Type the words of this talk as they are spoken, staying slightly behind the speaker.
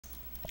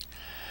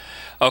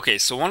Okay,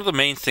 so one of the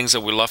main things that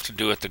we love to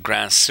do at the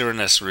Grand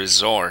Cyrenus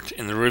Resort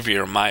in the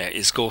Riviera Maya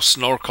is go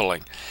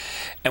snorkeling.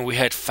 And we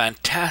had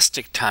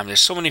fantastic time.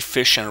 There's so many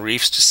fish and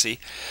reefs to see.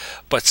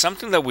 But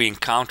something that we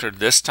encountered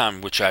this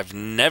time, which I've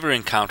never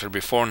encountered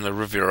before in the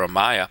Riviera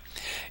Maya,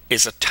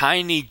 is a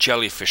tiny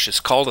jellyfish. It's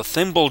called a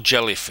thimble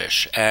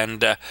jellyfish.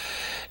 And it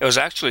was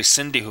actually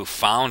Cindy who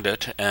found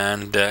it,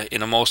 and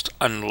in a most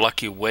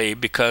unlucky way,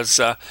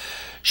 because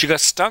she got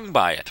stung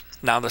by it.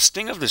 Now, the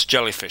sting of this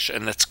jellyfish,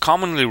 and it's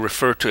commonly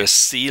referred to as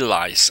sea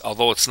lice,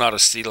 although it's not a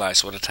sea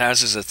lice. What it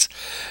has is its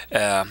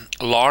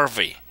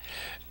larvae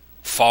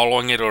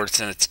following it, or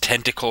it's in its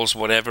tentacles,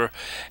 whatever,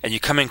 and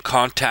you come in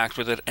contact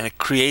with it, and it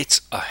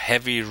creates a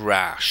heavy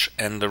rash.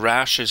 And the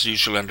rash is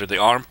usually under the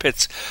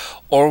armpits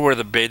or where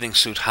the bathing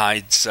suit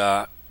hides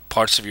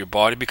parts of your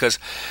body, because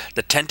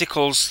the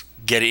tentacles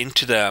get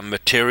into the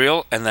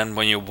material, and then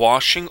when you're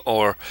washing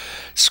or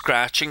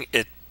scratching,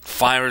 it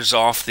fires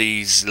off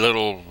these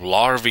little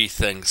larvae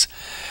things.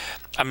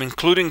 I'm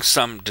including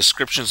some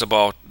descriptions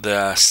about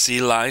the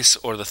sea lice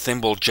or the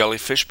thimble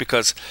jellyfish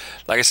because,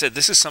 like I said,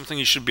 this is something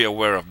you should be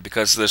aware of,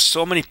 because there's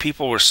so many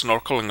people were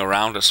snorkeling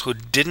around us who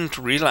didn't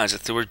realize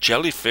that there were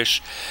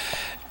jellyfish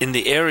in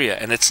the area.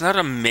 And it's not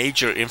a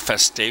major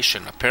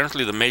infestation.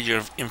 Apparently the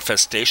major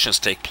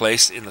infestations take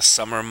place in the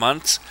summer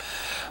months,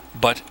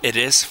 but it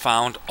is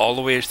found all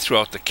the way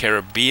throughout the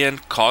Caribbean,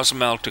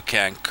 Cozumel to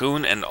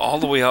Cancun, and all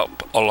the way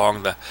up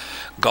along the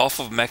Gulf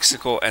of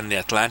Mexico and the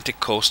Atlantic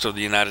coast of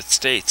the United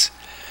States.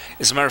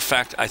 As a matter of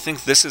fact, I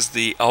think this is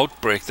the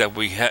outbreak that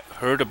we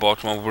heard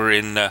about when we were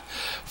in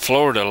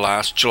Florida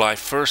last July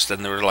 1st,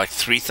 and there were like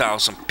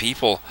 3,000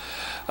 people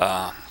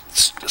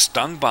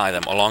stung by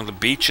them along the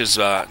beaches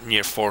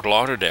near Fort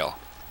Lauderdale.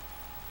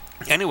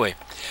 Anyway,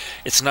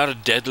 it's not a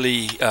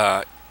deadly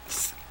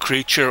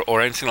creature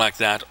or anything like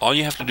that. All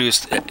you have to do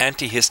is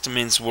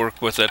antihistamines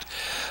work with it.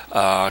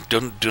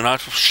 Do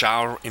not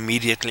shower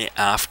immediately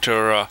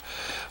after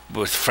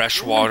with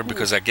fresh water,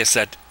 because I guess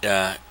that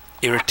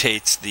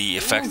irritates the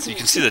effects. You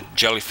can see the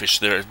jellyfish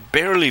there,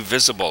 barely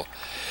visible.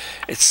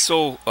 It's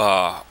so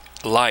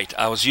light.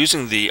 I was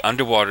using the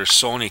underwater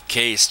Sony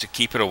case to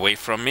keep it away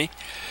from me,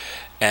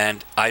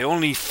 and I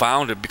only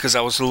found it because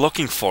I was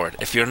looking for it.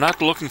 If you're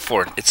not looking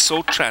for it, it's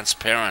so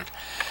transparent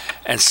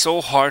and so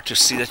hard to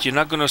see that you're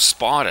not going to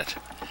spot it.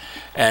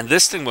 And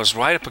this thing was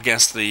right up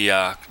against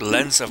the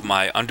lens of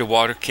my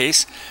underwater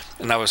case,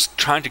 and I was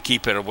trying to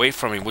keep it away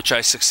from me, which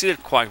I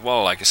succeeded quite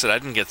well. Like I said, I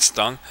didn't get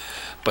stung,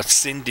 but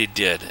Cindy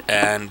did.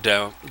 And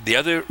the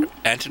other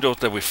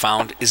antidote that we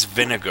found is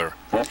vinegar.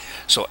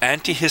 So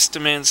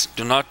antihistamines,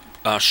 do not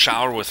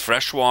shower with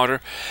fresh water,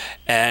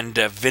 and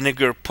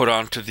vinegar put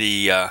onto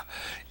the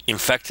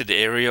infected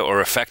area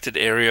or affected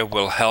area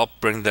will help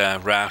bring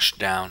the rash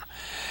down.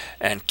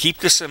 And keep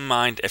this in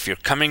mind: if you're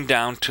coming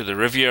down to the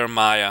Riviera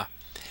Maya,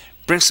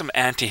 bring some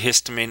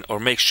antihistamine, or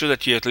make sure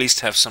that you at least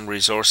have some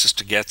resources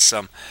to get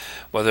some,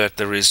 whether at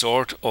the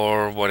resort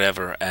or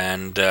whatever.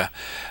 And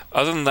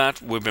other than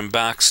that, we've been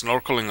back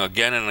snorkeling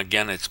again and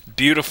again. It's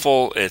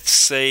beautiful, it's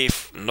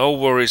safe, no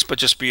worries, but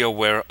just be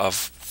aware of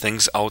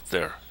things out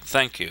there.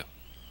 Thank you.